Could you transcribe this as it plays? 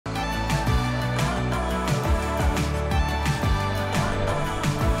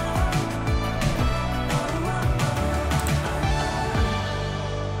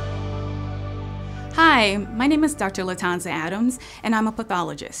Hi, my name is Dr. Latanza Adams, and I'm a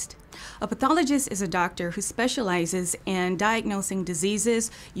pathologist. A pathologist is a doctor who specializes in diagnosing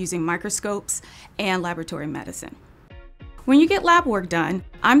diseases using microscopes and laboratory medicine. When you get lab work done,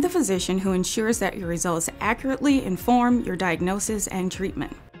 I'm the physician who ensures that your results accurately inform your diagnosis and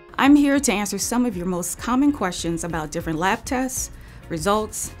treatment. I'm here to answer some of your most common questions about different lab tests,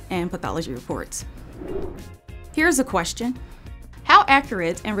 results, and pathology reports. Here's a question. How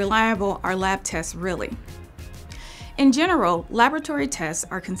accurate and reliable are lab tests really? In general, laboratory tests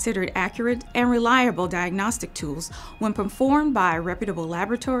are considered accurate and reliable diagnostic tools when performed by reputable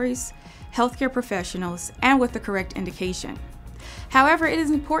laboratories, healthcare professionals, and with the correct indication. However, it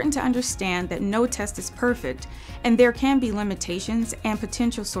is important to understand that no test is perfect, and there can be limitations and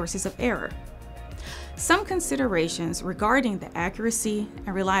potential sources of error. Some considerations regarding the accuracy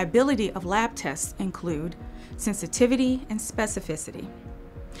and reliability of lab tests include sensitivity and specificity.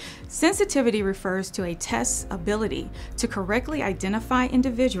 Sensitivity refers to a test's ability to correctly identify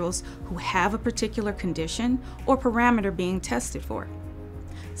individuals who have a particular condition or parameter being tested for.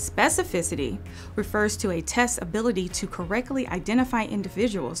 Specificity refers to a test's ability to correctly identify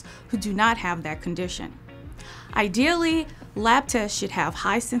individuals who do not have that condition. Ideally, lab tests should have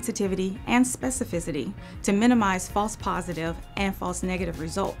high sensitivity and specificity to minimize false positive and false negative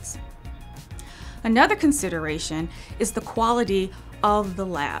results. Another consideration is the quality of the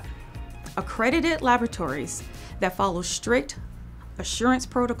lab. Accredited laboratories that follow strict assurance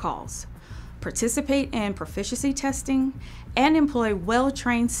protocols, participate in proficiency testing, and employ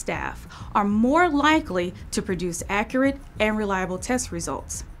well-trained staff are more likely to produce accurate and reliable test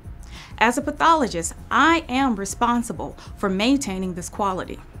results. As a pathologist, I am responsible for maintaining this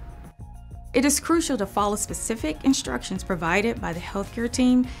quality. It is crucial to follow specific instructions provided by the healthcare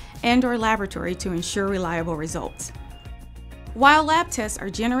team and/or laboratory to ensure reliable results. While lab tests are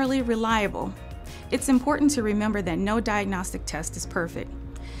generally reliable, it's important to remember that no diagnostic test is perfect.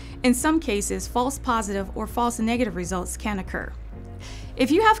 In some cases, false positive or false negative results can occur.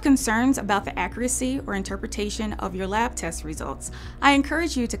 If you have concerns about the accuracy or interpretation of your lab test results, I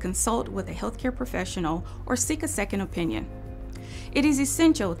encourage you to consult with a healthcare professional or seek a second opinion. It is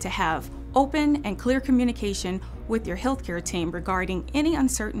essential to have open and clear communication with your healthcare team regarding any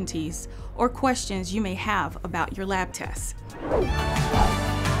uncertainties or questions you may have about your lab tests.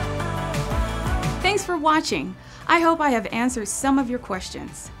 Thanks for watching. I hope I have answered some of your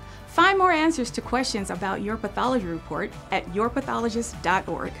questions. Find more answers to questions about your pathology report at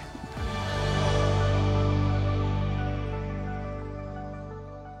yourpathologist.org.